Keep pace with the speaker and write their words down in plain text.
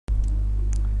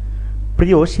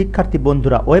প্রিয় শিক্ষার্থী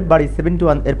বন্ধুরা, ওয়েব বাড়ি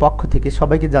 71 এর পক্ষ থেকে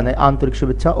সবাইকে জানাই আন্তরিক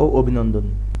শুভেচ্ছা ও অভিনন্দন।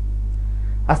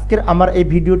 আজকের আমার এই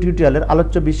ভিডিও টিউটোরিয়ালের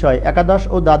আলোচ্য বিষয় একাদশ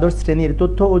ও দ্বাদশ শ্রেণীর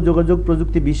তথ্য ও যোগাযোগ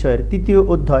প্রযুক্তি বিষয়ের তৃতীয়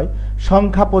অধ্যায়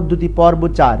সংখ্যা পদ্ধতি পর্ব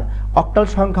 4 অক্টাল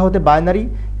সংখ্যা হতে বাইনারি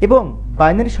এবং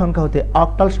বাইনারি সংখ্যা হতে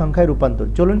অক্টাল সংখ্যায় রূপান্তর।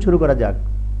 চলুন শুরু করা যাক।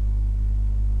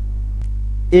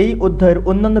 এই অধ্যায়ের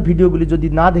অন্যান্য ভিডিওগুলি যদি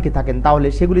না দেখে থাকেন তাহলে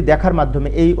সেগুলি দেখার মাধ্যমে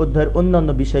এই অধ্যায়ের অন্যান্য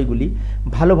বিষয়গুলি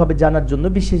ভালোভাবে জানার জন্য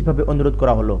বিশেষভাবে অনুরোধ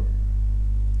করা হলো।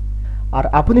 আর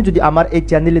আপনি যদি আমার এই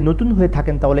চ্যানেলে নতুন হয়ে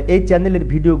থাকেন তাহলে এই চ্যানেলের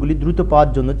ভিডিওগুলি দ্রুত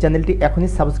পাওয়ার জন্য চ্যানেলটি এখনই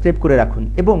সাবস্ক্রাইব করে রাখুন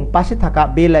এবং পাশে থাকা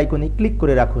বেল আইকনে ক্লিক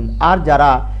করে রাখুন। আর যারা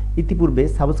ইতিপূর্বে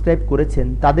সাবস্ক্রাইব করেছেন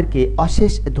তাদেরকে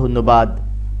অশেষ ধন্যবাদ।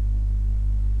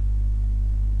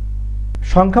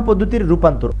 সংখ্যা পদ্ধতির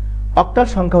রূপান্তর। অক্টাল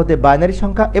সংখ্যা হতে বাইনারি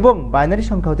সংখ্যা এবং বাইনারি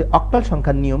সংখ্যা হতে অক্টাল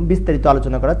সংখ্যার নিয়ম বিস্তারিত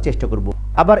আলোচনা করার চেষ্টা করব।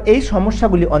 আবার এই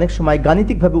সমস্যাগুলি অনেক সময়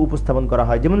গাণিতিকভাবে উপস্থাপন করা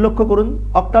হয়। যেমন লক্ষ্য করুন,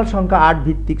 অক্টাল সংখ্যা 8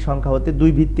 ভিত্তিক সংখ্যা হতে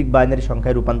 2 ভিত্তিক বাইনারি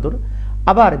সংখ্যায় রূপান্তর।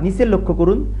 আবার নিচে লক্ষ্য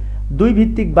করুন, 2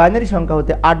 ভিত্তিক বাইনারি সংখ্যা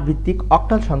হতে 8 ভিত্তিক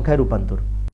অক্টাল সংখ্যায় রূপান্তর।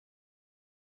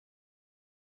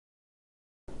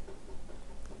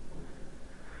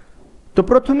 তো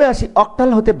প্রথমে আসি অক্টাল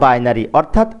হতে বাইনারি,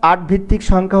 অর্থাৎ 8 ভিত্তিক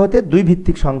সংখ্যা হতে 2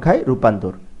 ভিত্তিক সংখ্যায়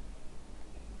রূপান্তর।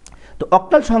 তো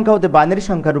অক্টাল সংখ্যা হতে বাইনারি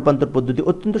সংখ্যার রূপান্তর পদ্ধতি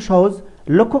অত্যন্ত সহজ।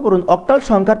 লক্ষ্য করুন, অক্টাল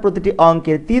সংখ্যার প্রতিটি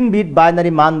অঙ্কের 3 বিট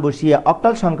বাইনারি মান বসিয়ে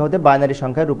অক্টাল সংখ্যা হতে বাইনারি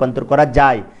সংখ্যায় রূপান্তর করা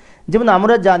যায়। যেমন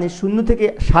আমরা জানি 0 থেকে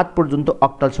 7 পর্যন্ত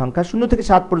অক্টাল সংখ্যা। 0 থেকে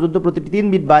 7 পর্যন্ত প্রতিটি 3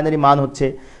 বিট বাইনারি মান হচ্ছে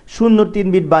 0 3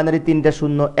 বিট বাইনারি 3টা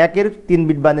 0, 1 এর 3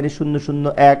 বিট বাইনারি 0 0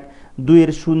 1, 2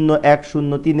 এর 0 1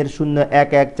 0, 3 এর 0 1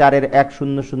 1, 4 এর 1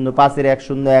 0 0, 5 এর 1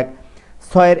 0 1,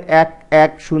 6 এর 1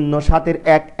 1 0, 7 এর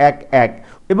 1 1 1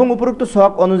 এবং উপরোক্ত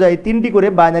ছক অনুযায়ী 3টি করে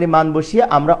বাইনারি মান বসিয়ে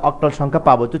আমরা অক্টাল সংখ্যা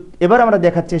পাবো। তো এবার আমরা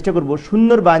দেখার চেষ্টা করব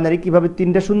 0 এর বাইনারি কিভাবে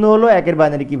 3টা 0 হলো, 1 এর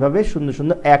বাইনারি কিভাবে 0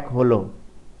 0 1 হলো।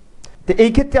 তো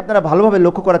এই ক্ষেত্রে আপনারা ভালোভাবে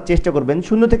লক্ষ্য করার চেষ্টা করবেন।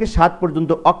 0 থেকে 7 পর্যন্ত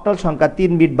অক্টাল সংখ্যা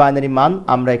 3 বিট বাইনারি মান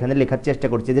আমরা এখানে লেখার চেষ্টা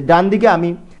করছি। যে ডান দিকে আমি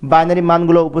বাইনারি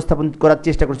মানগুলো উপস্থাপন করার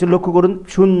চেষ্টা করছি। লক্ষ্য করুন,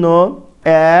 0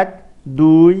 1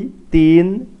 2 3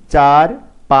 4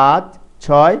 5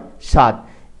 6 7,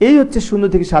 এই হচ্ছে 0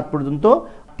 থেকে 7 পর্যন্ত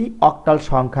অক্টাল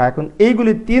সংখ্যা। এখন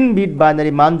এইগুলি 3 বিট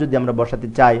বাইনারি মান যদি আমরা বসাতে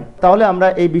চাই তাহলে আমরা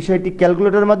এই বিষয়টি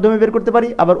ক্যালকুলেটরের মাধ্যমে বের করতে পারি,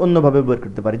 আবার অন্যভাবে বের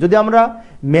করতে পারি। যদি আমরা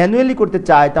ম্যানুয়ালি করতে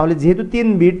চাই তাহলে যেহেতু 3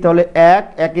 বিট তাহলে 1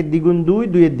 1 এর দ্বিগুণ 2,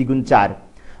 2 এর দ্বিগুণ 4,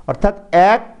 অর্থাৎ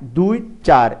 1 2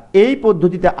 4 এই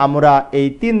পদ্ধতিতে আমরা এই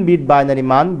 3 বিট বাইনারি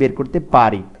মান বের করতে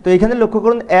পারি। তো এখানে লক্ষ্য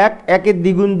করুন, 1 1 এর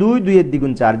দ্বিগুণ 2, 2 এর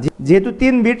দ্বিগুণ 4, যেহেতু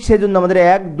 3 বিট সেজন্য আমাদের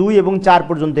 1 2 এবং 4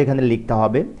 পর্যন্ত এখানে লিখতে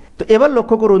হবে। তো এবার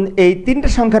লক্ষ্য করুন, এই 3টা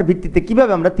সংখ্যার ভিত্তিতে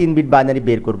কিভাবে আমরা 3 বিট বাইনারি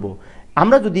বের করব।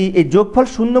 আমরা যদি এই যোগফল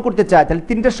 0 করতে চাই তাহলে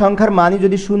 3টা সংখ্যার মানই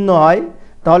যদি 0 হয়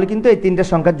তাহলে কিন্তু এই 3টা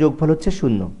সংখ্যার যোগফল হচ্ছে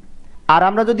 0। আর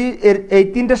আমরা যদি এই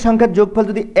 3টা সংখ্যার যোগফল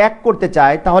যদি 1 করতে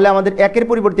চাই তাহলে আমাদের 1 এর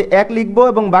পরিবর্তে 1 লিখব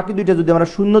এবং বাকি দুইটা যদি আমরা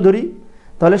 0 ধরি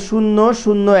তাহলে 0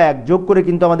 0 1 যোগ করে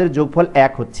কিন্তু আমাদের যোগফল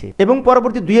 1 হচ্ছে। এবং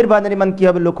পরবর্তী 2 এর বাইনারি মান কি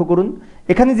হবে লক্ষ্য করুন,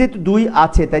 এখানে যেহেতু 2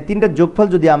 আছে তাই 3টার যোগফল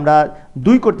যদি আমরা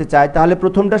 2 করতে চাই তাহলে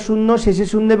প্রথমটা 0, শেষে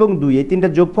 0 এবং 2, এই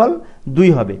 3টার যোগফল 2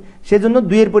 হবে। সেজন্য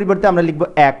 2 এর পরিবর্তে আমরা লিখব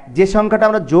 1, যে সংখ্যাটা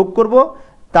আমরা যোগ করব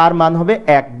তার মান হবে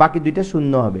 1, বাকি দুইটা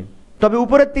 0 হবে। তবে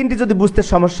উপরের 3টি যদি বুঝতে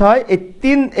সমস্যা হয় এই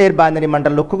 3 এর বাইনারি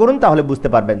মানটা লক্ষ্য করুন তাহলে বুঝতে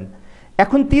পারবেন।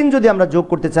 এখন 3 যদি আমরা যোগ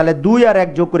করতে চাইলে 2 আর 1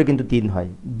 যোগ করে কিন্তু 3 হয়,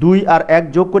 2 আর 1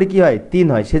 যোগ করে কি হয় 3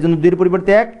 হয়। সেজন্য 2 এর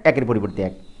পরিবর্তে 1, 1 এর পরিবর্তে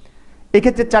 1।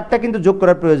 এক্ষেত্রে 4টা কিন্তু যোগ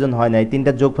করার প্রয়োজন হয় না। এই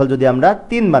 3টার যোগফল যদি আমরা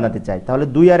 3 বানাতে চাই তাহলে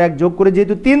 2 আর 1 যোগ করে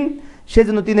যেহেতু 3,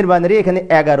 সেজন্য 3 এর বাইনারি এখানে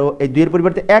 11, এই 2 এর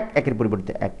পরিবর্তে 1, 1 এর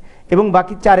পরিবর্তে 1 এবং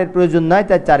বাকি 4 এর প্রয়োজন নাই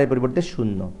তাই 4 এর পরিবর্তে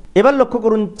 0। এবার লক্ষ্য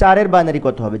করুন 4 এর বাইনারি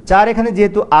কত হবে। 4 এখানে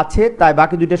যেহেতু আছে তাই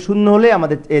বাকি দুইটা 0 হলে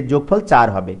আমাদের এর যোগফল 4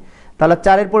 হবে। তাহলে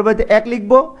 4 এর পরিবর্তে 1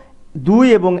 লিখব, 2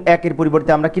 এবং 1 এর পরিবর্তে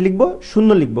আমরা কি লিখব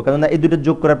 0 লিখব, কারণ এই দুটো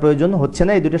যোগ করার প্রয়োজন হচ্ছে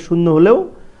না। এই দুটো 0 হলেও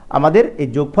আমাদের এই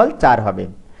যোগফল 4 হবে।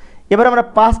 এবার আমরা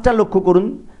 5টা লক্ষ্য করুন,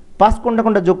 5 কোনটা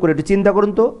কোনটা যোগ করে একটু চিন্তা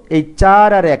করুন তো। এই 4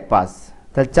 আর 1 5,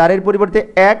 তাহলে 4 এর পরিবর্তে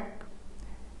 1,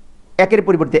 1 এর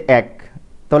পরিবর্তে 1,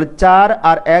 তাহলে 4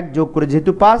 আর 1 যোগ করে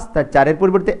যেহেতু 5 তাই 4 এর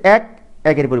পরিবর্তে 1,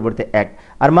 1 এর পরিবর্তে 1,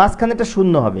 আর মাঝখানে একটা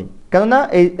 0 হবে, কেননা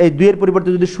এই 2 এর পরিবর্তে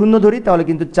যদি 0 ধরি তাহলে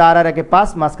কিন্তু 4 আর 1 5,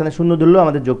 মাঝখানে 0 ধরলেও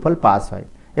আমাদের যোগফল 5 হয়।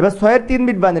 এবার 6 এর 3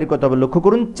 বিট বাইনারি কত হবে লক্ষ্য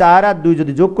করুন, 4 আর 2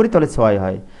 যদি যোগ করি তাহলে 6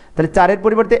 হয়। তাহলে 4 এর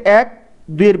পরিবর্তে 1,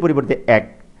 2 এর পরিবর্তে 1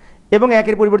 এবং 1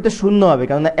 এর পরিবর্তে 0 হবে,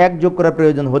 কারণ 1 যোগ করার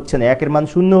প্রয়োজন হচ্ছে না। 1 এর মান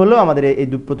 0 হলেও আমাদের এই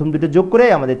প্রথম দুটো যোগ করে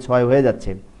আমাদের 6 হয়ে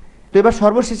যাচ্ছে। তো এবার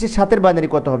সর্বশেষে 7 এর বাইনারি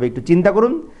কত হবে একটু চিন্তা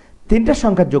করুন। 3টা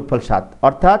সংখ্যার যোগফল 7,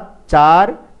 অর্থাৎ 4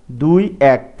 2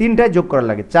 1, 3টায় যোগ করা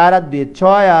লাগে, 4 আর 2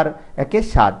 6 আর 1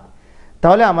 7।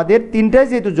 তাহলে আমাদের 3টায়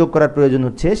যেহেতু যোগ করার প্রয়োজন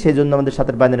হচ্ছে সেজন্য আমাদের 7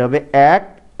 এর বাইনারি হবে 1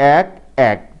 1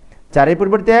 1। 4 এর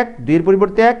পরিবর্তে 1, 2 এর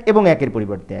পরিবর্তে 1 এবং 1 এর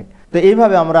পরিবর্তে 1। তো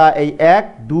এইভাবে আমরা এই 1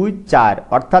 2 4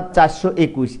 অর্থাৎ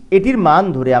 421 এটির মান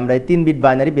ধরে আমরা এই 3 বিট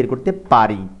বাইনারি বের করতে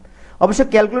পারি। অবশ্য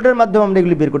ক্যালকুলেটরের মাধ্যমে আমরা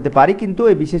এগুলি বের করতে পারি, কিন্তু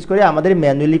এই বিশেষ করে আমাদের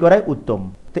ম্যানুয়ালি করাই উত্তম।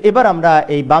 তো এবার আমরা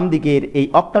এই বাম দিকের এই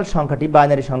অক্টাল সংখ্যাটি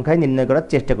বাইনারি সংখ্যায় নির্ণয় করার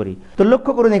চেষ্টা করি। তো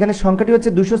লক্ষ্য করুন এখানে সংখ্যাটি হচ্ছে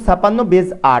 256 বেজ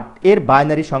 8 এর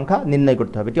বাইনারি সংখ্যা নির্ণয়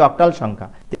করতে হবে, এটি অক্টাল সংখ্যা।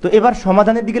 তো এবার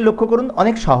সমাধানের দিকে লক্ষ্য করুন,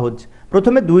 অনেক সহজ।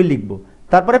 প্রথমে 2 লিখব,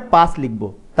 তারপরে 5 লিখব,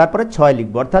 তারপরে 6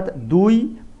 লিখব, অর্থাৎ 2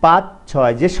 5 6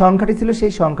 যে সংখ্যাটি ছিল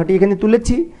সেই সংখ্যাটি এখানে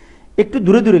তুলেছি, একটু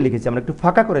দূরে দূরে লিখেছি, আমরা একটু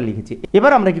ফাঁকা করে লিখেছি।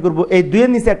 এবার আমরা কি করব, এই 2 এর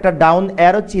নিচে একটা ডাউন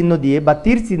অ্যারো চিহ্ন দিয়ে বা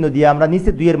তীর চিহ্ন দিয়ে আমরা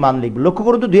নিচে 2 এর মান লিখব। লক্ষ্য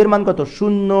করুন তো 2 এর মান কত,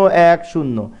 0 1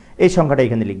 0, এই সংখ্যাটা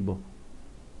এখানে লিখব।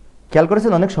 খেয়াল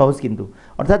করেছেন, অনেক সহজ কিন্তু।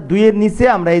 অর্থাৎ 2 এর নিচে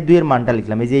আমরা এই 2 এর মানটা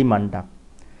লিখলাম, এই যে এই মানটা।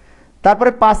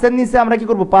 তারপরে 5 এর নিচে আমরা কি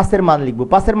করব, 5 এর মান লিখব।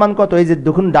 5 এর মান কত, এই যে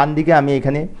দেখুন ডান দিকে আমি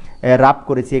এখানে রাপ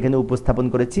করেছি, এখানে উপস্থাপন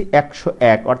করেছি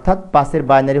 101, অর্থাৎ 5 এর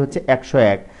বাইনারি হচ্ছে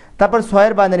 101। তারপর 6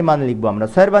 এর বাইনারি মান লিখবো আমরা।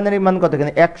 6 এর বাইনারি মান কত,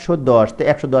 এখানে 110, তো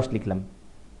 110 লিখলাম।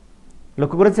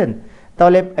 লক্ষ্য করেছেন?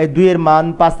 তাহলে এই 2 এর মান,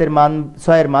 5 এর মান,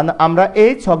 6 এর মান আমরা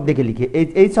এই ছক দেখে লিখি।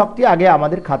 এই ছকটি আগে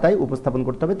আমাদের খাতায় উপস্থাপন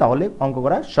করতে হবে, তাহলে অঙ্ক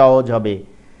করা সহজ হবে।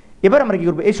 এবার আমরা কি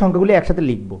করব, এই সংখ্যাগুলি একসাথে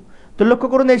লিখব। তো লক্ষ্য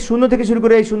করুন এই 0 থেকে শুরু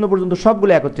করে এই 0 পর্যন্ত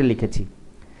সবগুলো একত্রে লিখেছি।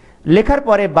 লেখার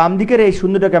পরে বাম দিকের এই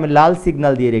শূন্যটাকে আমি লাল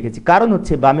সিগন্যাল দিয়ে রেখেছি, কারণ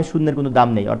হচ্ছে বামে শূন্যের কোনো দাম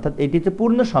নেই, অর্থাৎ এটি হচ্ছে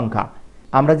পূর্ণ সংখ্যা।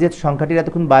 আমরা যে সংখ্যাটির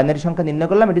এতক্ষণ বাইনারি সংখ্যা নির্ণয়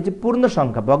করলাম, এটি হচ্ছে পূর্ণ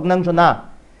সংখ্যা, ভগ্নাংশ না।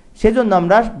 সেজন্য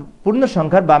আমরা পূর্ণ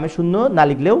সংখ্যার বামে শূন্য না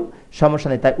লিখলেও সমস্যা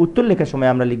নেই। তাই উত্তর লেখার সময়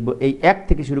আমরা লিখব এই 1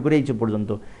 থেকে শুরু করে এই পর্যন্ত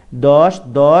 10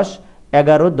 10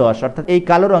 11 10, অর্থাৎ এই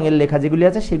কালো রঙের লেখা যেগুলি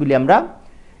আছে সেগুলি আমরা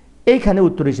এইখানে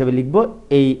উত্তর হিসেবে লিখব।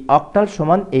 এই অক্টাল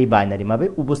সমান এই বাইনারি ভাবে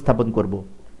উপস্থাপন করব।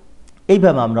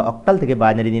 এইভাবে আমরা অক্টাল থেকে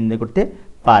বাইনারি নির্ণয় করতে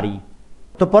পারি।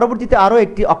 তো পরবর্তীতে আরও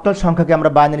একটি অক্টাল সংখ্যাকে আমরা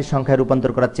বাইনারি সংখ্যায়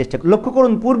রূপান্তর করার চেষ্টা করি। লক্ষ্য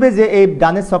করুন পূর্বে যে এই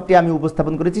ডানের ছকটি আমি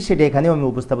উপস্থাপন করেছি সেটা এখানেও আমি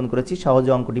উপস্থাপন করেছি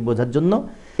সহজে অঙ্কটি বোঝার জন্য।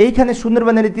 এইখানে শূন্যের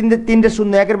বাইনারি 3টে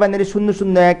শূন্য, 1 এর বাইনারি 0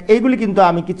 0 1, এইগুলি কিন্তু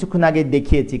আমি কিছুক্ষণ আগে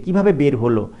দেখিয়েছি কিভাবে বের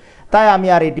হলো। তাই আমি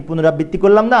আর এটি পুনরাবৃত্তি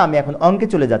করলাম না, আমি এখন অঙ্কে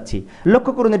চলে যাচ্ছি।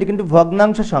 লক্ষ্য করুন এটি কিন্তু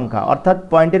ভগ্নাংশ সংখ্যা, অর্থাৎ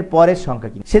পয়েন্টের পরের সংখ্যা,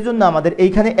 কিন্তু সেজন্য আমাদের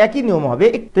এইখানে একই নিয়ম হবে।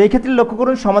 তো এই ক্ষেত্রে লক্ষ্য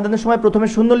করুন সমাধানের সময় প্রথমে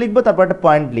 0 লিখব, তারপর একটা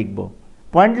পয়েন্ট লিখব।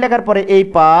 পয়েন্ট লেখার পরে এই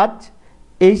 5,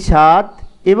 এই 7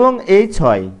 এবং এই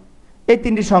 6, এই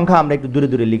 3টি সংখ্যা আমরা একটু দূরে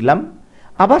দূরে লিখলাম।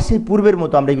 আবার সেই পূর্বের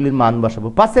মতো আমরা এগুলির মান বসাবো।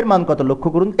 5 এর মান কত লক্ষ্য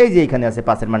করুন, এই যে এখানে আছে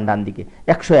 5 এর মান ডান দিকে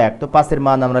 101, তো 5 এর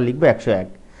মান আমরা লিখবো 101।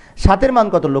 7 এর মান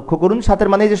কত লক্ষ্য করুন, 7 এর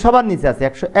মান এই যে সবার নিচে আছে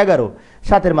 111,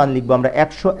 7 এর মান লিখবো আমরা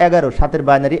 111, 7 এর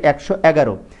বাইনারি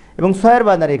 111। এবং 6 এর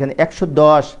বাইনারি এখানে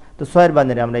 110, তো 6 এর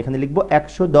বাইনারি আমরা এখানে লিখবো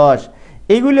 110।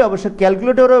 এইগুলি অবশ্য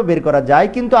ক্যালকুলেটরেও বের করা যায়,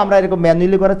 কিন্তু আমরা এরকম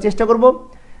ম্যানুয়ালি করার চেষ্টা করব,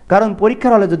 কারণ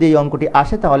পরীক্ষার হলে যদি এই অঙ্কটি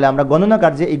আসে তাহলে আমরা গণনা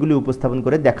কার্যে এগুলি উপস্থাপন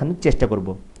করে দেখানোর চেষ্টা করব।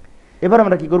 এবার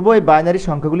আমরা কি করব, এই বাইনারি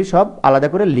সংখ্যাগুলি সব আলাদা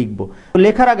করে লিখব।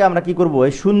 লেখার আগে আমরা কি করব,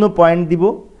 এই 0 পয়েন্ট দিব,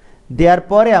 দেওয়ার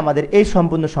পরে আমাদের এই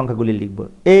সম্পূর্ণ সংখ্যাগুলি লিখব।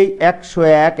 এই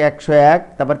 101 101,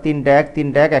 তারপর 3টা 1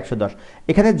 3টা 1 110,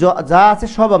 এখানে যা আছে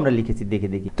সব আমরা লিখেছি দেখে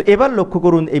দেখি। তো এবার লক্ষ্য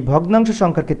করুন এই ভগ্নাংশ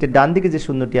সংখ্যার ক্ষেত্রে ডান দিকে যে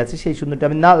শূন্যটি আছে সেই শূন্যটি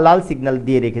আমি লাল সিগন্যাল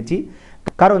দিয়ে রেখেছি,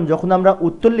 কারণ যখন আমরা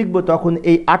উত্তর লিখব তখন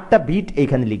এই 8টা বিট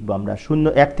এইখানে লিখবো আমরা। 0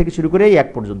 1 থেকে শুরু করে এই 1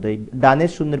 পর্যন্ত, এই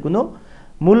ডানের শূন্যের কোনো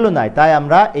মূল্য নাই, তাই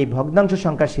আমরা এই ভগ্নাংশ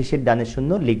সংখ্যার শেষের ডানের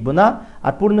শূন্য লিখব না,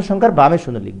 আর পূর্ণ সংখ্যার বামের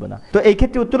শূন্য লিখব না। তো এই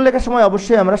ক্ষেত্রে উত্তর লেখার সময়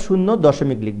অবশ্যই আমরা 0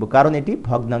 দশমিক লিখব, কারণ এটি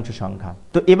ভগ্নাংশ সংখ্যা।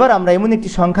 তো এবার আমরা এমন একটি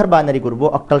সংখ্যার বাইনারি করব,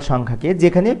 অক্টাল সংখ্যাকে,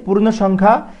 যেখানে পূর্ণ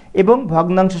সংখ্যা এবং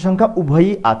ভগ্নাংশ সংখ্যা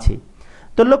উভয়ই আছে।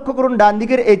 তো লক্ষ্য করুন ডান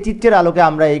দিকের এই চিত্রের আলোকে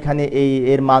আমরা এইখানে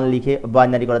এর মান লিখে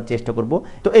বাইনারি করার চেষ্টা করব।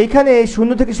 তো এইখানে এই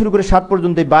 0 থেকে শুরু করে 7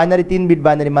 পর্যন্ত এই বাইনারি 3 বিট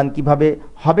বাইনারি মান কিভাবে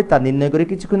হবে তা নির্ণয় করে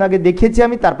কিছুক্ষণ আগে দেখিয়েছি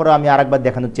আমি, তারপরে আমি আরেকবার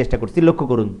দেখানোর চেষ্টা করছি। লক্ষ্য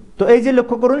করুন, তো এই যে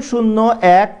লক্ষ্য করুন 0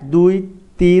 1 2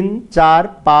 3 4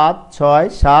 5 6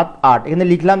 7 8, এখানে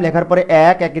লিখলাম। লেখার পরে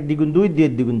 1 1 এর দ্বিগুণ 2 2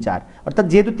 এর দ্বিগুণ 4, অর্থাৎ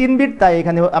যেহেতু 3 বিট তাই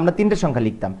এখানে আমরা 3টে সংখ্যা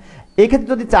লিখতাম। এই ক্ষেত্রে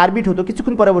যদি 4 বিট হতো,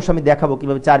 কিছুক্ষণ পরে অবশ্যই আমি দেখাবো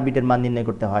কিভাবে 4 বিটের মান নির্ণয়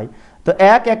করতে হয়। তো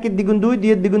 1 1 এর দ্বিগুণ 2 2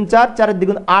 এর দ্বিগুণ 4 4 এর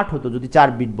দ্বিগুণ 8 হতো যদি 4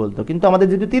 বিট বলতো, কিন্তু আমাদের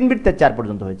যেহেতু 3 বিট তাই 4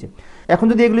 পর্যন্ত হয়েছে। এখন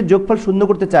যদি এগুলি যোগফল শূন্য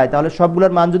করতে চাই তাহলে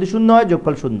সবগুলোর মান যদি শূন্য হয়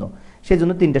যোগফল শূন্য, সেই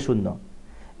জন্য 3টা শূন্য।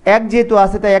 1 যেহেতু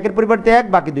আছে তাই 1 এর পরিবর্তে 1,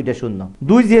 বাকি 2টা শূন্য।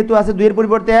 2 যেহেতু আছে 2 এর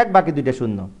পরিবর্তে 1, বাকি 2টা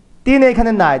শূন্য। 3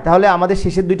 এখানে নাই, তাহলে আমাদের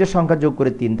শেষের 2টা সংখ্যা যোগ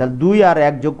করে 3, তাহলে 2 আর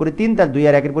 1 যোগ করে 3, তাহলে 2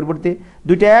 আর 1 এর পরিবর্তে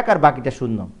 2টা 1 আর বাকিটা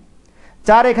শূন্য।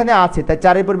 4 এখানে আছে তাই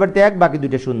 4 এর পরিবর্তে 1, বাকি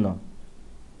 2টা শূন্য।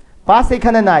 5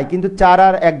 এখানে নাই, কিন্তু 4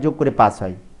 আর 1 যোগ করে 5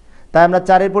 হয়, তাই আমরা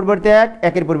 4 এর পরিবর্তে 1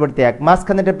 1 এর পরিবর্তে 1,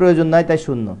 মাঝখানে এটা প্রয়োজন নাই তাই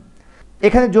শূন্য।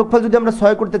 এখানে যোগফল যদি আমরা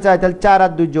 6 করতে চাই তাহলে 4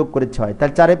 আর 2 যোগ করে 6,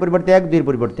 তাহলে 4 এর পরিবর্তে 1 2 এর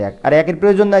পরিবর্তে 1, আর 1 এর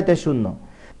প্রয়োজন নাই তাই শূন্য।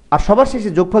 আর সবার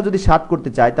শেষে যোগফল যদি 7 করতে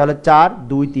চাই তাহলে 4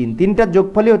 2 3, তিনটার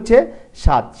যোগফলই হচ্ছে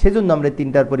 7, সেজন্য আমরা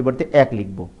 3টার পরিবর্তে 1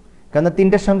 লিখব। কেননা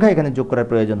 3টা সংখ্যা এখানে যোগ করার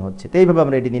প্রয়োজন হচ্ছে। তো এইভাবে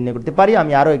আমরা এটি নির্ণয় করতে পারি।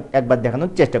 আমি আরও একবার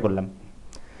দেখানোর চেষ্টা করলাম।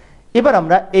 এবার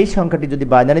আমরা এই সংখ্যাটি যদি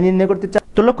বাইনারি নির্ণয় করতে চাই,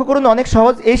 তো লক্ষ্য করুন অনেক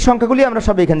সহজ। এই সংখ্যাগুলি আমরা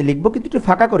সব এখানে লিখবো, কিন্তু একটু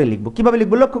ফাঁকা করে লিখবো। কিভাবে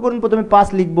লিখবো লক্ষ্য করুন। প্রথমে 5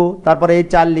 লিখবো, তারপরে এই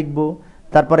 4 লিখবো,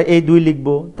 তারপরে এই 2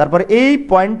 লিখবো, তারপরে এই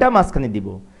পয়েন্টটা মাঝখানে দিব,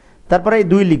 তারপরে এই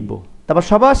 2 লিখবো, তারপর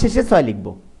সবার শেষে 6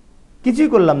 লিখবো। কিছুই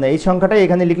করলাম না, এই সংখ্যাটাই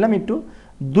এখানে লিখলাম, একটু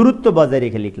দূরত্ব বজায়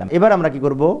রেখে লিখলাম। এবার আমরা কি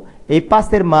করব, এই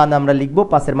 5-এর মান আমরা লিখবো।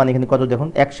 5-এর মান এখানে কত দেখুন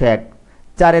 101।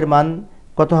 4-এর মান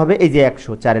কত হবে, এই যে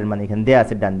 100, 4-এর মান এখানে দেয়া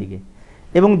আছে ডান দিকে।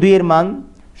 এবং 2-এর মান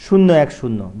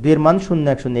 010, 2-এর মান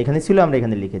 010 এখানে ছিল, আমরা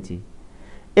এখানে লিখেছি।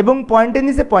 এবং পয়েন্টের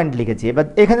নিচে পয়েন্ট লিখেছি। এবার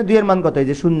এখানে 2-এর মান কত, এই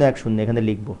যে 010 এখানে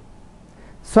লিখবো।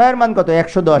 6-এর মান কত,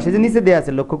 110, এই যে নিচে দেয়া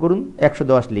আছে, লক্ষ্য করুন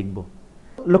 110 লিখবো।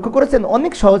 লক্ষ্য করেছেন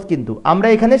অনেক সহজ। কিন্তু আমরা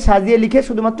এখানে সাজিয়ে লিখে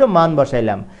শুধুমাত্র মান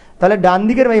বসাইলাম। তাহলে ডান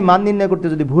দিকের এই মান নির্ণয় করতে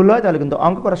যদি ভুল হয় তাহলে কিন্তু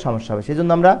অঙ্ক করার সমস্যা হবে। সেজন্য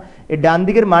আমরা এই ডান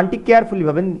দিকের মানটি কেয়ারফুলি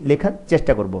ভাবে লেখার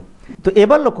চেষ্টা করব। তো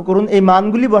এবার লক্ষ্য করুন, এই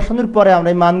মানগুলি বসানোর পরে আমরা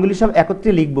এই মানগুলি সব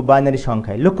একত্রে লিখব বাইনারি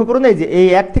সংখ্যায়। লক্ষ্য করুন এই যে এই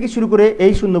 1 থেকে শুরু করে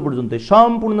এই 0 পর্যন্ত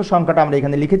সম্পূর্ণ সংখ্যাটা আমরা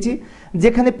এখানে লিখেছি।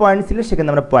 যেখানে পয়েন্ট ছিল সেখানে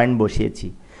আমরা পয়েন্ট বসিয়েছি।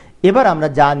 এবার আমরা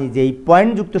জানি যে এই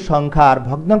পয়েন্টযুক্ত সংখ্যা আর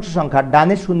ভগ্নাংশ সংখ্যা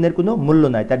ডানের শূন্যের কোনো মূল্য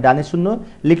নাই, তার ডানের শূন্য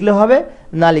লিখলে হবে,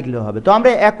 না লিখলেও হবে। তো আমরা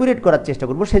অ্যাকুরেট করার চেষ্টা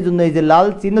করব। সেই জন্য এই যে লাল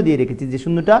চিহ্ন দিয়ে রেখেছি যে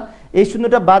শূন্যটা, এই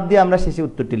শূন্যটা বাদ দিয়ে আমরা শেষে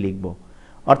উত্তরটি লিখব।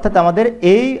 অর্থাৎ আমাদের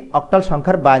এই অক্টাল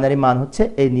সংখ্যার বাইনারি মান হচ্ছে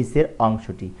এই নিচের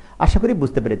অংশটি। আশা করি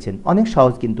বুঝতে পেরেছেন। অনেক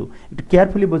সহজ, কিন্তু একটু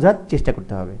কেয়ারফুলি বোঝার চেষ্টা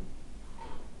করতে হবে।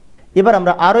 এবার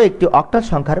আমরা আরও একটি অক্টাল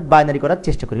সংখ্যার বাইনারি করার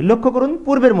চেষ্টা করি। লক্ষ্য করুন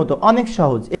পূর্বের মতো অনেক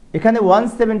সহজ। এখানে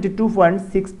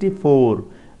 172.64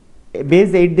 বেজ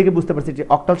 8 থেকে বুঝতে পারছি যে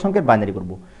অক্টাল সংখ্যার বাইনারি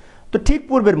করব। তো ঠিক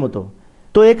পূর্বের মতো।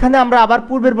 তো এখানে আমরা আবার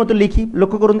পূর্বের মতো লিখি।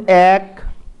 লক্ষ্য করুন 1,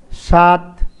 7,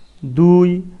 2,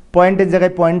 পয়েন্টের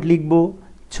জায়গায় পয়েন্ট লিখব,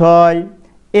 6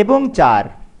 এবং 4।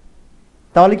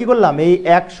 তাহলে কি করলাম, এই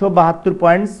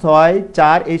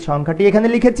 172.64 এই সংখ্যাটি এখানে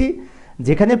লিখেছি।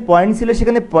 যেখানে পয়েন্ট ছিল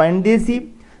সেখানে পয়েন্ট দিয়েছি।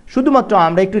 শুধুমাত্র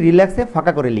আমরা একটু রিল্যাক্সে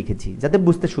ফাঁকা করে লিখেছি যাতে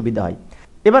বুঝতে সুবিধা হয়।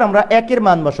 এবার আমরা 1-এর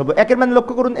মান বসাবো। 1-এর মান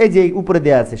লক্ষ্য করুন এই যে উপরে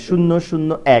দেওয়া আছে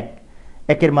 001।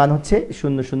 1-এর মান হচ্ছে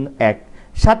 001।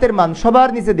 7-এর মান সবার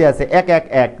নিচে দেওয়া আছে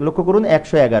 111, লক্ষ্য করুন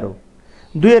 111।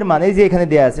 2-এর মান এই যে এখানে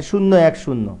দেওয়া আছে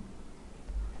 010।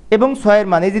 এবং 6-এর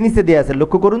মান এই যে নিচে দেওয়া আছে,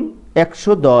 লক্ষ্য করুন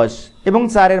 110। এবং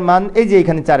 4-এর মান এই যে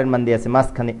এখানে 4-এর মান দেওয়া আছে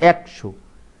মাঝখানে 100।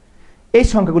 এই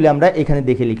সংখ্যাগুলি আমরা এখানে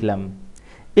দেখে লিখলাম।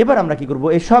 এবার আমরা কি করব,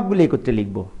 এই সবগুলি একত্রে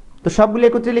লিখব। তো সবগুলি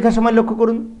একত্রে লেখার সময় লক্ষ্য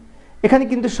করুন এখানে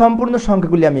কিন্তু সম্পূর্ণ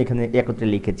সংখ্যাগুলি আমি এখানে একত্রে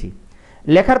লিখেছি।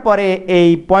 লেখার পরে এই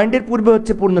পয়েন্টের পূর্বে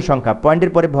হচ্ছে পূর্ণ সংখ্যা,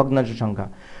 পয়েন্টের পরে ভগ্নাংশ সংখ্যা।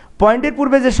 পয়েন্টের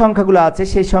পূর্বে যে সংখ্যাগুলো আছে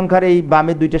সেই সংখ্যার এই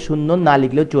বামে 2টা শূন্য না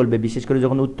লিখলেও চলবে, বিশেষ করে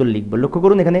যখন উত্তর লিখব। লক্ষ্য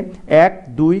করুন এখানে 1,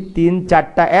 2, 3,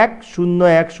 4টা 1, 0,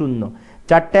 1, 0,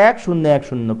 4টা 1, 0, 1,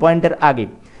 0 পয়েন্টের আগে।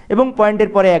 এবং পয়েন্টের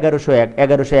পরে 1101,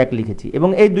 1101 লিখেছি। এবং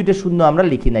এই 2টা শূন্য আমরা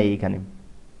লিখি নাই এখানে।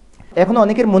 এখন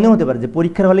অনেকের মনে হতে পারে যে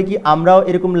পরীক্ষার হলে কি আমরাও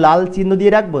এরকম লাল চিহ্ন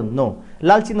দিয়ে রাখবো? নো,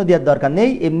 লাল চিহ্ন দেওয়ার দরকার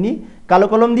নেই, এমনি কালো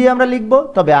কলম দিয়ে আমরা লিখব।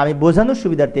 তবে আমি বোঝানোর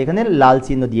সুবিধার্থে এখানে লাল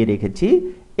চিহ্ন দিয়ে রেখেছি।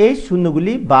 এই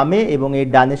শূন্যগুলি বামে এবং এই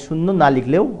ডানের শূন্য না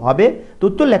লিখলেও হবে। তো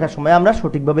উত্তর লেখার সময় আমরা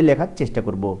সঠিকভাবে লেখার চেষ্টা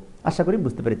করব। আশা করি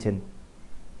বুঝতে পেরেছেন।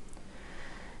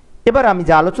 এবার আমি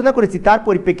যা আলোচনা করেছি তার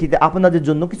পরিপ্রেক্ষিতে আপনাদের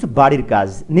জন্য কিছু বাড়ির কাজ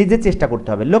নিজে চেষ্টা করতে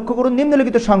হবে। লক্ষ্য করুন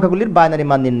নিম্নলিখিত সংখ্যাগুলির বাইনারি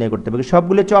মান নির্ণয় করতে হবে।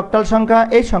 সবগুলো হচ্ছে অক্টাল সংখ্যা,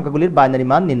 এই সংখ্যাগুলির বাইনারি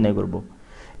মান নির্ণয় করব।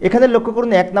 এখানে লক্ষ্য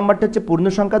করুন 1 নম্বরটি হচ্ছে পূর্ণ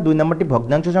সংখ্যা, 2 নম্বরটি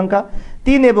ভগ্নাংশ সংখ্যা,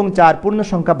 3 এবং 4 পূর্ণ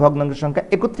সংখ্যা ভগ্নাংশ সংখ্যা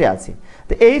একত্রে আছে।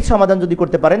 তো এই সমাধান যদি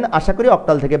করতে পারেন আশা করি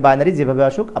অক্টাল থেকে বাইনারি যেভাবে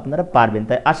আসুক আপনারা পারবেন।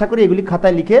 তাই আশা করি এগুলি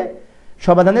খাতায় লিখে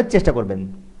সমাধানের চেষ্টা করবেন।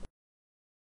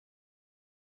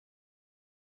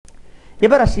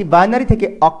 এবার আসি বাইনারি থেকে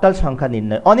অক্টাল সংখ্যা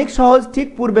নির্ণয়। অনেক সহজ, ঠিক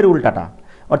পূর্বের উল্টাটা,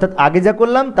 অর্থাৎ আগে যা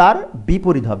করলাম তার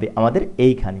বিপরীত হবে আমাদের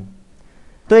এইখানে।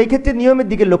 তো এই ক্ষেত্রে নিয়মের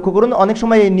দিকে লক্ষ্য করুন। অনেক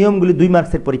সময় এই নিয়মগুলি 2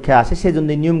 মার্কসের পরীক্ষায় আসে, সেজন্য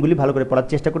এই নিয়মগুলি ভালো করে পড়ার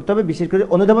চেষ্টা করতে হবে। বিশেষ করে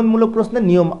অনুধাবনমূলক প্রশ্নের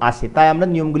নিয়ম আসে, তাই আমরা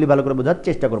নিয়মগুলি ভালো করে বোঝার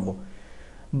চেষ্টা করব।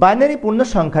 বাইনারি পূর্ণ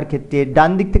সংখ্যার ক্ষেত্রে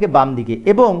ডান দিক থেকে বাম দিকে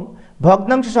এবং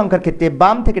ভগ্নাংশ সংখ্যার ক্ষেত্রে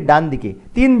বাম থেকে ডান দিকে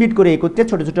 3 বিট করে একত্রে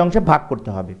ছোট ছোট অংশে ভাগ করতে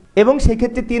হবে। এবং সেই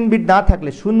ক্ষেত্রে 3 বিট না থাকলে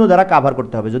 0 দ্বারা কাভার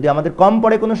করতে হবে। যদি আমাদের কম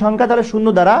পড়ে কোনো সংখ্যা তাহলে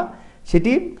 0 দ্বারা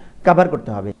সেটি কাভার করতে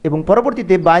হবে। এবং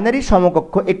পরবর্তীতে বাইনারি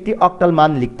সমকক্ষ একটি অক্টাল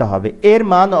মান লিখতে হবে। এর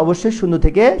মান অবশ্যই 0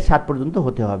 থেকে 7 পর্যন্ত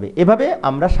হতে হবে। এভাবে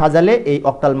আমরা সাজালে এই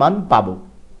অক্টাল মান পাবো।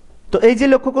 তো এই যে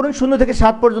লক্ষ্য করুন 0 থেকে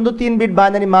 7 পর্যন্ত 3 বিট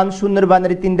বাইনারি মান, 0-এর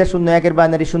বাইনারি 3টা 0, 1-এর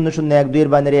বাইনারি 001, 2-এর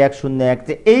বাইনারি 101।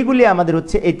 এইগুলি আমাদের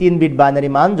হচ্ছে এই 3 বিট বাইনারি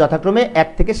মান যথাক্রমে 1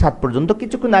 থেকে 7 পর্যন্ত।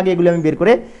 কিছুক্ষণ আগে এগুলি আমি বের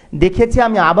করে দেখিয়েছি,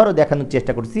 আমি আবারও দেখানোর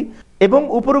চেষ্টা করছি। এবং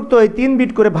উপরোক্ত এই 3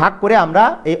 বিট করে ভাগ করে আমরা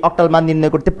এই অক্টাল মান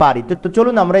নির্ণয় করতে পারি। তো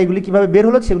চলুন আমরা এগুলি কিভাবে বের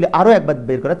হলো সেগুলি আরও একবার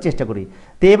বের করার চেষ্টা করি।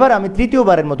 তো এবার আমি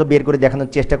তৃতীয়বারের মতো বের করে দেখানোর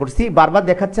চেষ্টা করছি। বারবার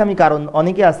দেখাচ্ছি আমি, কারণ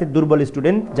অনেকে আছে দুর্বল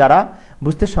স্টুডেন্ট যারা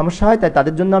বুঝতে সমস্যা হয়, তাই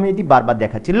তাদের জন্য আমি এটি বারবার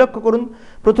দেখাচ্ছি। লক্ষ্য করুন,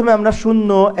 প্রথমে আমরা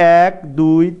 0 1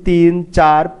 2 3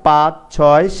 4 5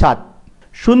 6 7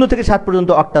 0 থেকে 7 পর্যন্ত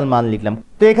অক্টাল মান লিখলাম।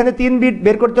 তো এখানে 3 বিট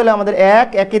বের করতে হলে আমাদের 1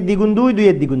 1 এর দ্বিগুণ 2 2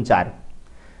 এর দ্বিগুণ 4।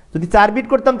 যদি 4 বিট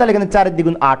করতাম তাহলে এখানে 4 এর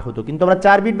দ্বিগুণ 8 হতো, কিন্তু আমরা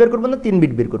 4 বিট বের করবো না, 3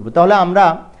 বিট বের করবো। তাহলে আমরা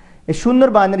এই শূন্যর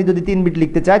বাইনারি যদি 3 বিট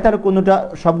লিখতে চাই, তাহলে কোনোটা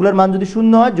সবগুলোর মান যদি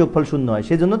 0 হয়, যোগফল 0 হয়,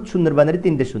 সেজন্য শূন্যের বাইনারি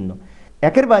 3টে 0।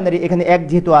 1 এর বাইনারি এখানে 1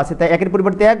 যেহেতু আছে তাই 1 এর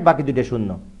পরিবর্তে 1, বাকি 2টা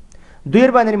 0। 2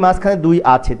 এর বাইনারি মাঝখানে 2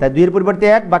 আছে তাই 2 এর পরিবর্তে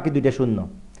 1, বাকি 2টা 0।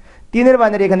 3 এর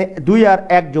বাইনারি এখানে 2 আর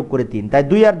 1 যোগ করে 3, তাই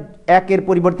 2 আর 1 এর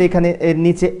পরিবর্তে এখানে এর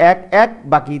নিচে 1 1,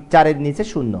 বাকি 4 এর নিচে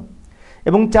 0।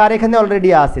 এবং 4 এখানে অলরেডি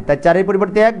আছে তাই 4 এর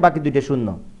পরিবর্তে 1, বাকি 2টা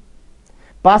 0।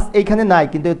 5 এইখানে নাই,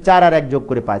 কিন্তু 4 আর 1 যোগ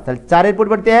করে 5, তাহলে 4 এর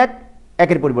পরিবর্তে 1, 1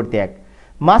 এর পরিবর্তে 1,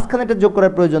 মাঝখানে এটা যোগ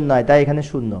করার প্রয়োজন নয় তাই এখানে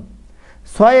 0।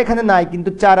 6 এখানে নাই, কিন্তু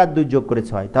 4 আর 2 যোগ করে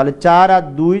 6, তাহলে 4 আর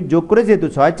 2 যোগ করে যেহেতু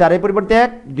 6, 4 এর পরিবর্তে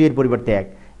 1, 2 এর পরিবর্তে 1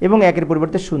 এবং 1 এর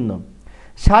পরিবর্তে 0।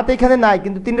 7 এখানে নাই,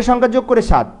 কিন্তু 3টে সংখ্যা যোগ করে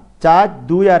 7, 4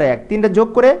 2 আর 1, 3টা যোগ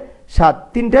করে 7,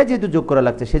 3টাই যেহেতু যোগ করা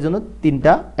লাগছে সেজন্য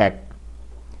 3টা 1।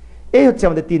 এই হচ্ছে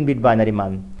আমাদের 3 বিট বাইনারি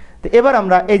মান। তো এবার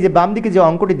আমরা এই যে বাম দিকে যে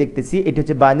অঙ্কটি দেখতেছি, এটি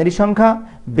হচ্ছে বাইনারি সংখ্যা,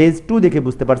 বেজ 2 দেখে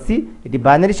বুঝতে পারছি এটি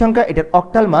বাইনারি সংখ্যা, এটার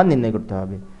অক্টাল মান নির্ণয় করতে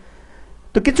হবে।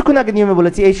 তো কিছুক্ষণ আগে নিয়মে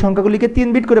বলেছি এই সংখ্যাগুলিকে 3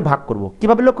 বিট করে ভাগ করব।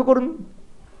 কিভাবে লক্ষ্য করুন,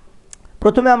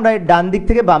 প্রথমে আমরা এই ডান দিক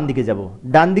থেকে বাম দিকে যাব,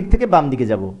 ডান দিক থেকে বাম দিকে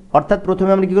যাব, অর্থাৎ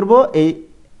প্রথমে আমরা কি করব, এই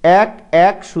 1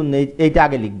 1 0 এইটা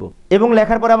আগে লিখব এবং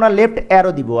লেখার পরে আমরা লেফট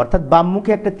অ্যারো দিব, অর্থাৎ বাম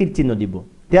মুখে একটা তীর চিহ্ন দিব,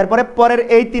 দেওয়ার পরে পরের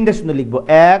এই 3টে শূন্য লিখব,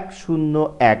 1 0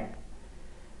 1,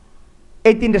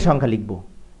 এই 3টে সংখ্যা লিখব।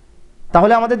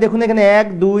 তাহলে আমাদের দেখুন এখানে 1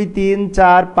 2 3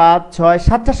 4 5 6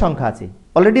 7টা সংখ্যা আছে।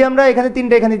 অলরেডি আমরা এখানে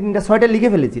 3টা, এখানে 3টা, 6টা লিখে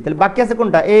ফেলেছি। তাহলে বাকি আছে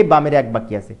কোনটা, এই বামের 1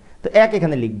 বাকি আছে, তো 1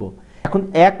 এখানে লিখব। এখন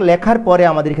 1 লেখার পরে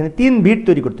আমাদের এখানে 3 বিট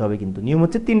তৈরি করতে হবে, কিন্তু নিয়ম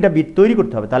হচ্ছে 3টা বিট তৈরি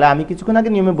করতে হবে। তাহলে আমি কিছুক্ষণ আগে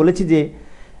নিয়মে বলেছি যে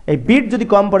এই বিট যদি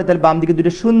কম পড়ে তাহলে বাম দিকে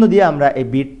 2টা শূন্য দিয়ে আমরা এই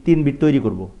বিট 3 বিট তৈরি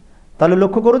করব। তাহলে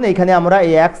লক্ষ্য করুন এখানে আমরা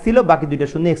এই 1 ছিল, বাকি 2টা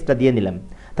শূন্য এক্সট্রা দিয়ে নিলাম।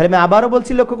 তাহলে আমি আবারও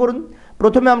বলছি, লক্ষ্য করুন,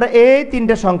 প্রথমে আমরা এই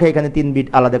 3টে সংখ্যা এখানে 3 বিট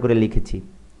আলাদা করে লিখেছি,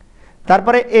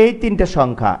 তারপরে এই 3টে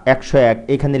সংখ্যা 101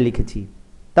 এখানে লিখেছি,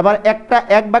 তারপর একটা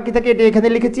 1 বাকি থাকে এটা এখানে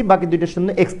লিখেছি, বাকি 2টা শূন্য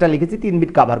এক্সট্রা লিখেছি 3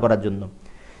 বিট কভার করার জন্য।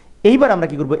 এইবার আমরা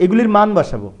কি করব, এগুলির মান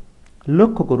বসাবো।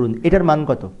 লক্ষ্য করুন এটার মান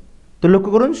কত, তো লক্ষ্য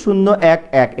করুন 0 1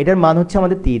 1, এটার মান হচ্ছে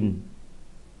আমাদের 3।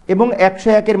 এবং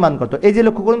 101 এর মান কত, এই যে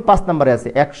লক্ষ্য করুন 5 নম্বরে আছে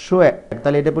 101,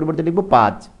 তাহলে এটার পরিবর্তে লিখব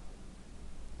 5।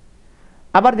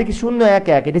 আবার দেখি 0 1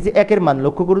 1, এটা হচ্ছে 1 এর মান,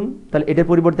 লক্ষ্য করুন, তাহলে এটার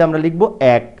পরিবর্তে আমরা লিখব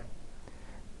 1।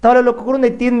 তাহলে লক্ষ্য করুন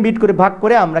এই 3 বিট করে ভাগ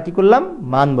করে আমরা কি করলাম,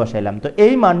 মান বসাইলাম। তো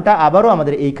এই মানটা আবারও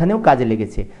আমাদের এইখানেও কাজে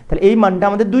লেগেছে। তাহলে এই মানটা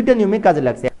আমাদের 2টা নিয়মে কাজে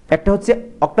লাগছে, একটা হচ্ছে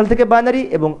অক্টাল থেকে বাইনারি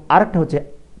এবং আরেকটা হচ্ছে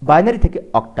বাইনারি থেকে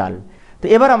অক্টাল। তো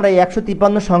এবার আমরা এই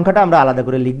 153 সংখ্যাটা আমরা আলাদা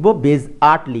করে লিখব বেজ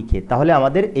 8 লিখে, তাহলে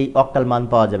আমাদের এই অক্টাল মান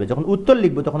পাওয়া যাবে। যখন উত্তর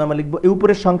লিখব তখন আমরা লিখব এই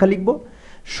উপরের সংখ্যা লিখব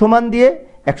সমান দিয়ে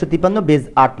 153 বেজ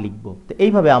 8 লিখব। তো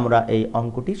এইভাবে আমরা এই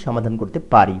অঙ্কটি সমাধান করতে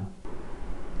পারি।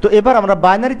 তো এবার আমরা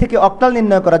বাইনারি থেকে অক্টাল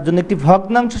নির্ণয় করার জন্য একটি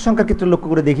ভগ্নাংশ সংখ্যার ক্ষেত্রে লক্ষ্য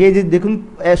করে দেখি। এই যে দেখুন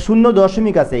 0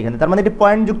 দশমিক আছে এখানে, তার মানে এটি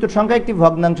পয়েন্ট যুক্ত সংখ্যা, একটি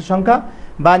ভগ্নাংশ সংখ্যা,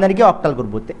 বাইনারিকে অক্টাল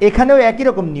করব। তো এখানেও একই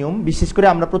রকম নিয়ম, বিশেষ করে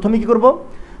আমরা প্রথমে কি করব,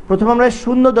 প্রথমে আমরা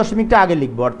 0 দশমিকটা আগে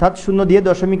লিখব, অর্থাৎ 0 দিয়ে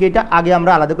দশমিক এটা আগে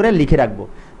আমরা আলাদা করে লিখে রাখবো,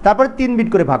 তারপরে 3 বিট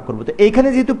করে ভাগ করব। তো এইখানে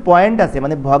যেহেতু পয়েন্ট আছে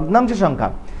মানে ভগ্নাংশ সংখ্যা,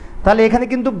 তাহলে এখানে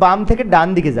কিন্তু বাম থেকে ডান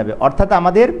দিকে যাবে, অর্থাৎ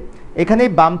আমাদের এখানে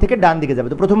বাম থেকে ডান দিকে যাবে।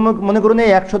 তো প্রথম মনে করুন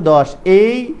এই 110,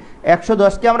 এই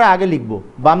 110কে আমরা আগে লিখব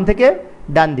বাম থেকে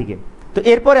ডান দিকে। তো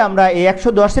এরপরে আমরা এই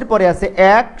 110 এর পরে আছে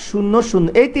 1 0 0,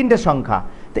 এই 3টে সংখ্যা,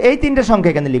 তো এই 3টে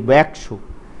সংখ্যা এখানে লিখব 100।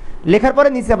 লেখার পরে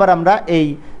নিচে আবার আমরা এই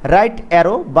রাইট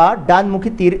অ্যারো বা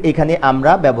ডানমুখী তীর এখানে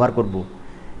আমরা ব্যবহার করব।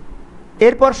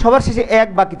 এরপর সবার শেষে 1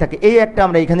 বাকি থাকে, এই একটা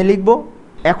আমরা এখানে লিখব।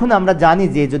 এখন আমরা জানি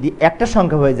যে যদি একটা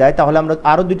সংখ্যা হয়ে যায় তাহলে আমরা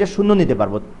আরও 2টা শূন্য নিতে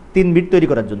পারবো 3 বিট তৈরি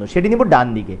করার জন্য, সেটি নিব ডান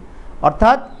দিকে,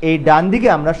 অর্থাৎ এই ডান দিকে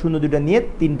আমরা 0 2টা নিয়ে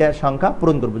 3টা সংখ্যা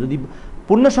পূরণ করব। যদি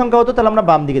পূর্ণ সংখ্যা হতো তাহলে আমরা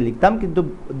বাম দিকে লিখতাম, কিন্তু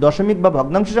দশমিক বা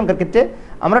ভগ্নাংশ সংখ্যার ক্ষেত্রে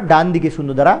আমরা ডান দিকে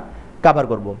 0 দ্বারা কভার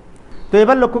করব। তো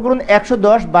এবার লক্ষ্য করুন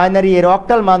 110 বাইনারি এর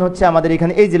অক্টাল মান হচ্ছে আমাদের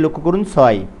এখানে এই যে লক্ষ্য করুন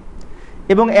 6,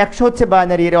 এবং 100 হচ্ছে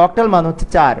বাইনারি এর অক্টাল মান হচ্ছে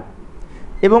 4,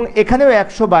 এবং এখানেও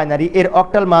 100 বাইনারি এর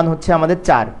অক্টাল মান হচ্ছে আমাদের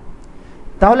 4।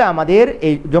 তাহলে আমাদের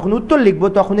এই যখন উত্তর লিখব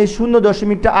তখন এই 0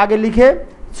 দশমিকটা আগে লিখে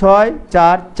 6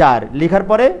 4 4 লেখার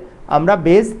পরে আমরা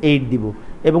বেজ 8 দিব,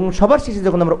 এবং সবার শেষে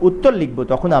যখন আমরা উত্তর লিখব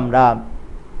তখন আমরা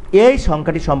এই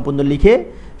সংখ্যাটি সম্পূর্ণ লিখে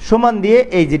সমান দিয়ে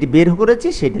এই যেটি বের করেছি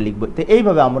সেটা লিখব। তো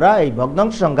এইভাবে আমরা এই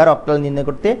ভগ্নাংশ সংখ্যার অক্টাল নির্ণয়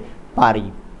করতে পারি।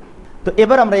 তো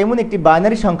এবার আমরা এমন একটি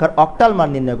বাইনারি সংখ্যার অক্টাল মান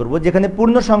নির্ণয় করব যেখানে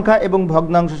পূর্ণ সংখ্যা এবং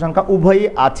ভগ্নাংশ সংখ্যা উভয়ই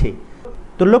আছে।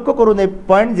 তো লক্ষ্য করুন, এই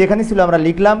পয়েন্ট যেখানে ছিল আমরা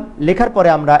লিখলাম, লেখার পরে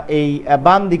আমরা এই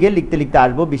বাম দিকে লিখতে লিখতে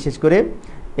আসবো। বিশেষ করে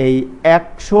এই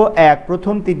 101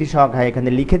 প্রথম তিনটি সংখ্যা এখানে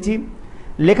লিখেছি।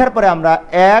 লেখার পরে আমরা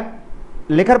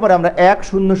 100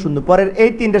 পরের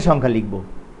এই তিনটে সংখ্যা লিখব।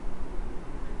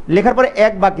 লেখার পরে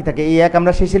 1 বাকি থাকে, এই 1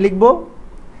 আমরা শেষে লিখব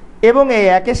এবং এই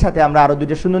 1-এর সাথে আমরা আরও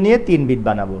 2টা শূন্য নিয়ে 3 বিট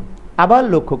বানাবো। আবার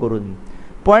লক্ষ্য করুন,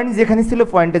 পয়েন্ট যেখানে ছিল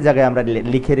পয়েন্টের জায়গায় আমরা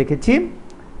লিখে রেখেছি।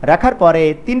 রাখার পরে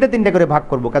তিনটা করে ভাগ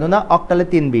করব, কেননা অক্টালে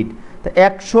 3 বিট। তো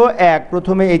 101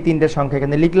 প্রথমে এই তিনটে সংখ্যা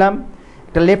এখানে লিখলাম,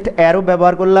 একটা লেফট অ্যারো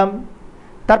ব্যবহার করলাম।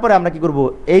 তারপরে আমরা কি করব,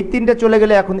 এই 3টা চলে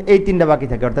গেলে এখন এই 3টা বাকি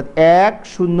থাকে, অর্থাৎ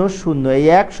 100, এই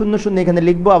 100 এখানে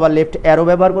লিখবো, আবার লেফট অ্যারো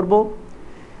ব্যবহার করব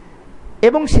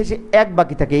এবং শেষে 1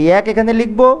 বাকি থাকে, এই 1 এখানে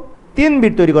লিখবো। 3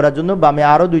 বিট তৈরি করার জন্য বামে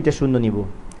আরও 2টা শূন্য নিব।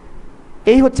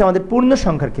 এই হচ্ছে আমাদের পূর্ণ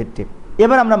সংখ্যার ক্ষেত্রে।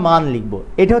 এবার আমরা মান লিখব।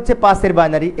 এটা হচ্ছে 5-এর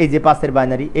বাইনারি, এই যে 5-এর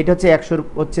বাইনারি। এটা হচ্ছে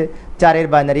 104-এর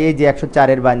বাইনারি, এই যে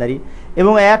 104-এর বাইনারি।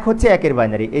 এবং 1 হচ্ছে 1-এর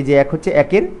বাইনারি, এই যে 1 হচ্ছে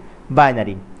 1-এর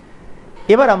বাইনারি।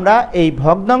 এবার আমরা এই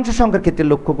ভগ্নাংশ সংখ্যার ক্ষেত্রে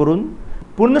লক্ষ্য করুন,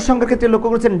 পূর্ণ সংখ্যার ক্ষেত্রে লক্ষ্য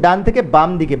করছেন ডান থেকে বাম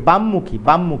দিকে,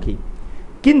 বামমুখী,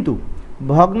 কিন্তু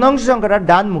ভগ্নাংশ সংখ্যাটা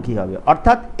ডানমুখী হবে,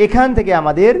 অর্থাৎ এখান থেকে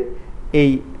আমাদের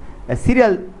এই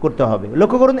সিরিয়াল করতে হবে।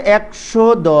 লক্ষ্য করুন,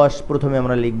 110 প্রথমে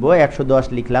আমরা লিখব, 110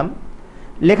 লিখলাম।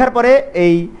 লেখার পরে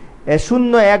এই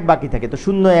 01 বাকি থাকে, তো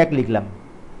 01 লিখলাম।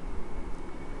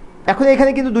 এখন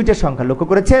এখানে কিন্তু 2টা সংখ্যা লক্ষ্য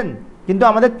করেছেন, কিন্তু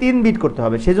আমাদের 3 বিট করতে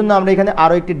হবে, সেজন্য আমরা এখানে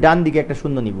আরও একটি ডান দিকে একটা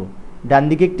শূন্য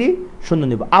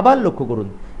নিব, আবার লক্ষ্য করুন,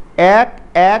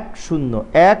 110,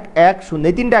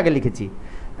 এই 3টা আগে লিখেছি।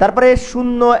 তারপরে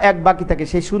 01 বাকি থাকে,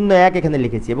 সেই 01 এখানে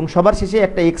লিখেছি এবং সবার শেষে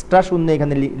একটা এক্সট্রা শূন্য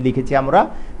এখানে লিখেছি আমরা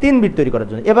 3 বিট তৈরি করার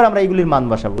জন্য। এবার আমরা এইগুলির মান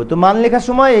বসাবো। তো মান লেখার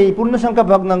সময় এই পূর্ণ সংখ্যা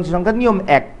ভগ্নাংশ সংখ্যার নিয়ম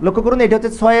 1। লক্ষ্য করুন, এটা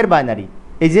হচ্ছে 6-এর বাইনারি,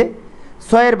 এই যে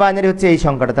 6-এর বাইনারি হচ্ছে এই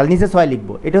সংখ্যাটা, তাহলে নিচে 6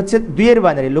 লিখবো। এটা হচ্ছে 2-এর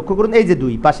বাইনারি, লক্ষ্য করুন এই যে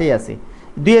 2 পাশেই আছে,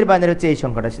 2-এর বাইনারি হচ্ছে এই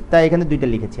সংখ্যাটা, তাই এখানে 2টা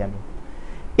লিখেছি আমি।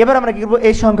 এবার আমরা কি করবো,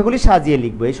 এই সংখ্যাগুলি সাজিয়ে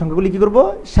লিখবো,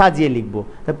 সাজিয়ে লিখবো।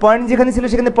 পয়েন্ট যেখানে ছিল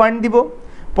সেখানে পয়েন্ট দিব,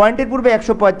 পয়েন্টের পূর্বে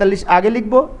 145 আগে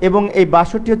লিখবো এবং এই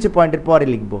 62 হচ্ছে পয়েন্টের পরে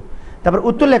লিখবো। তারপর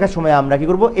উত্তর লেখার সময় আমরা কি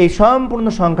করব, এই সম্পূর্ণ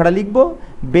সংখ্যাটা লিখবো,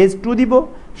 বেস 2 দিব,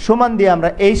 সমান দিয়ে আমরা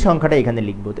এই সংখ্যাটা এখানে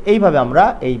লিখবো। তো এইভাবে আমরা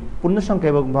এই পূর্ণ সংখ্যা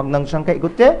এবং ভগ্নাংশ সংখ্যা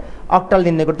একত্রে অক্টাল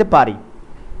নির্ণয় করতে পারি।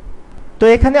 তো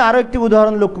এখানে আরও একটি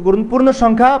উদাহরণ লক্ষ্য করুন, পূর্ণ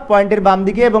সংখ্যা পয়েন্টের বাম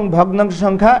দিকে এবং ভগ্নাংশ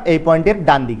সংখ্যা এই পয়েন্টের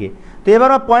ডান দিকে। তো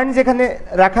এবার পয়েন্ট যেখানে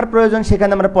রাখার প্রয়োজন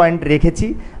সেখানে আমরা পয়েন্ট রেখেছি।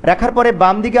 রাখার পরে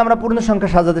বাম দিকে আমরা পূর্ণ সংখ্যা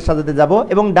সাজাতে যাব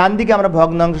এবং ডান দিকে আমরা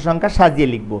ভগ্নাংশ সংখ্যা সাজিয়ে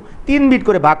লিখব 3 বিট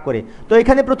করে ভাগ করে। তো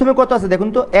এখানে প্রথমে কত আছে দেখুন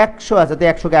তো, 100 আছে, তো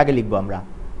 100কে আগে লিখবো আমরা,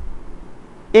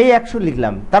 এই 100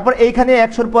 লিখলাম। তারপর এইখানে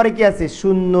 100-র পরে কি আছে,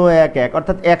 011,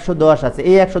 অর্থাৎ 110 আছে,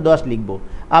 এই 110 লিখবো।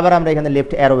 আবার আমরা এখানে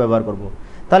লেফট অ্যারো ব্যবহার করব।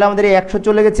 তাহলে আমাদের এই 100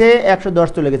 চলে গেছে, 110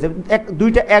 চলে গেছে,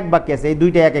 2টা 1 বাকি আছে, এই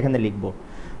 2টা 1 এখানে লিখবো।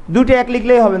 2টা 1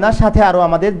 লিখলেই হবে না, সাথে আরও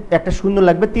আমাদের একটা শূন্য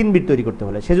লাগবে 3 বিট তৈরি করতে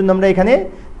হলে। সেজন্য আমরা এখানে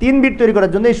 3 বিট তৈরি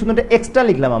করার জন্য এই শূন্যটা এক্সট্রা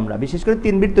লিখলাম আমরা, বিশেষ করে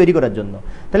 3 বিট তৈরি করার জন্য।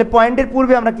 তাহলে পয়েন্টের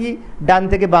পূর্বে আমরা কি ডান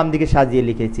থেকে বাম দিকে সাজিয়ে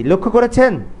লিখেছি, লক্ষ্য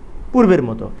করেছেন, পূর্বের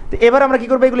মতো। তো এবার আমরা কি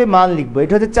করবো, এগুলি মান লিখবো।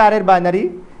 এটা হচ্ছে 4-এর বাইনারি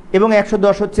এবং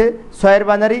 110 হচ্ছে 6-এর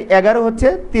বাইনারি, 11 হচ্ছে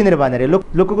 3-এর বাইনারি।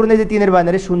 লক্ষ্য করুন, এই যে 3-এর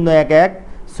বাইনারি 011,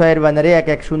 6-এর বাইনারি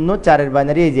 110, 4-এর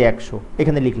বাইনারি এই যে 100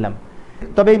 এখানে লিখলাম।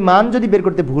 তবে এই মান যদি বের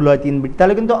করতে ভুল হয় 3 বিট,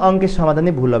 তাহলে কিন্তু অঙ্কের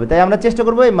সমাধানে ভুল হবে। তাই আমরা চেষ্টা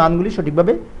করবো এই মানগুলি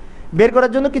সঠিকভাবে বের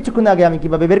করার জন্য। কিছুক্ষণ আগে আমি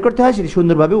কিভাবে বের করতে হয় সেটি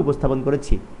সুন্দরভাবে উপস্থাপন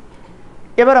করেছি।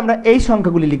 এবার আমরা এই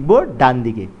সংখ্যাগুলি লিখবো ডান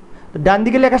দিকে। তো ডান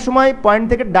দিকে লেখার সময় পয়েন্ট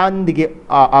থেকে ডান দিকে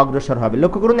অগ্রসর হবে।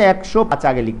 লক্ষ্য করুন, 105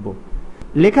 আগে লিখবো।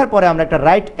 লেখার পরে আমরা একটা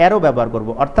রাইট অ্যারো ব্যবহার করব,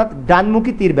 অর্থাৎ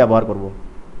ডানমুখী তীর ব্যবহার করব।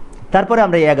 তারপরে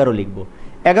আমরা 11 লিখবো।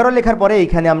 11 লেখার পরে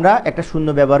এইখানে আমরা একটা শূন্য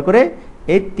ব্যবহার করে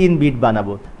এই 3 বিট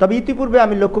বানাবো। তবে ইতিপূর্বে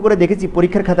আমি লক্ষ্য করে দেখেছি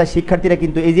পরীক্ষার খাতায় শিক্ষার্থীরা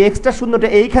কিন্তু এই যে এক্সট্রা শূন্যটা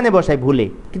এইখানে বসায় ভুলে,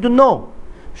 কিন্তু নো,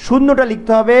 শূন্যটা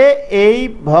লিখতে হবে এই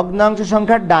ভগ্নাংশ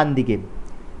সংখ্যার ডান দিকে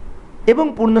এবং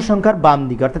পূর্ণ সংখ্যার বাম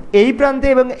দিকে, অর্থাৎ এই প্রান্তে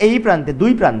এবং এই প্রান্তে,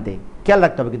 2 প্রান্তে খেয়াল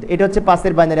রাখতে হবে। কিন্তু এটা হচ্ছে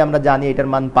 5-এর বাইনারি, আমরা জানি এটার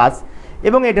মান 5,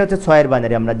 এবং এটা হচ্ছে 6-এর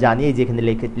বাইনারি, আমরা জানি এই যে এখানে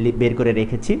বের করে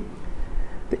রেখেছি।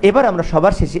 তো এবার আমরা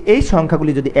সবার শেষে এই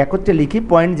সংখ্যাগুলি যদি একত্রে লিখি,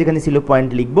 পয়েন্ট যেখানে ছিল পয়েন্ট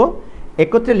লিখবো,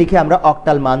 একত্রে লিখে আমরা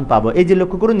অক্টাল মান পাবো। এই যে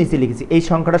লক্ষ্য করুন, নিচে লিখেছি এই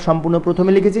সংখ্যাটা সম্পূর্ণ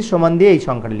প্রথমে লিখেছি, সমান দিয়ে এই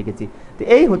সংখ্যাটা লিখেছি। তো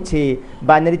এই হচ্ছে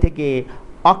বাইনারি থেকে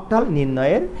অক্টাল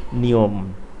নির্ণয়ের নিয়ম।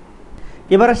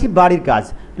 এবার আসি বাড়ির কাজ।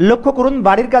 লক্ষ্য করুন,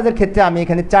 বাড়ির কাজের ক্ষেত্রে আমি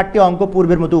এখানে 4টি অঙ্ক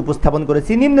পূর্বের মতো উপস্থাপন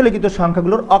করেছি। নিম্নলিখিত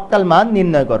সংখ্যাগুলোর অক্টাল মান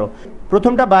নির্ণয় করো।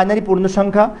 প্রথমটা বাইনারি পূর্ণ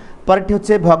সংখ্যা, পরেরটি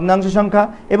হচ্ছে ভগ্নাংশ সংখ্যা,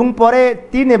 এবং পরে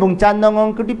 3 এবং 4 নং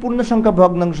অঙ্কটি পূর্ণ সংখ্যা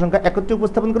ভগ্নাংশ সংখ্যা একত্রে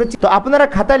উপস্থাপন করেছি। তো আপনারা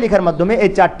খাতায় লেখার মাধ্যমে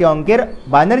এই 4টি অঙ্কের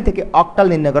বাইনারি থেকে অক্টাল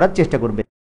নির্ণয় করার চেষ্টা করবেন।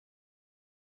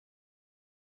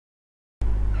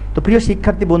 তো প্রিয়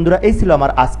শিক্ষার্থী বন্ধুরা, এই ছিল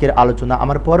আমার আজকের আলোচনা।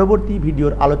 আমার পরবর্তী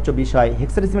ভিডিওর আলোচ্য বিষয়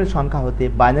হেক্সাডেসিমাল সংখ্যা হতে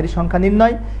বাইনারি সংখ্যা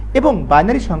নির্ণয় এবং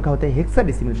বাইনারি সংখ্যা হতে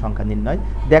হেক্সাডেসিমাল সংখ্যা নির্ণয়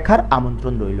দেখার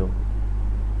আমন্ত্রণ রইল।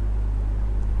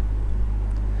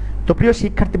 তো প্রিয়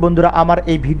শিক্ষার্থী বন্ধুরা, আমার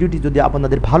এই ভিডিওটি যদি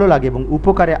আপনাদের ভালো লাগে এবং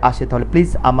উপকারে আসে তাহলে প্লিজ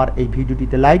আমার এই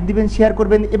ভিডিওটিতে লাইক দিবেন, শেয়ার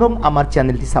করবেন এবং আমার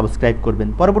চ্যানেলটি সাবস্ক্রাইব করবেন।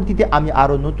 পরবর্তীতে আমি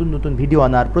আরও নতুন নতুন ভিডিও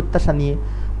আনার প্রত্যাশা নিয়ে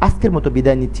আজকের মতো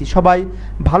বিদায় নিচ্ছি। সবাই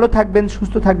ভালো থাকবেন,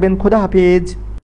 সুস্থ থাকবেন। খোদা হাফেজ।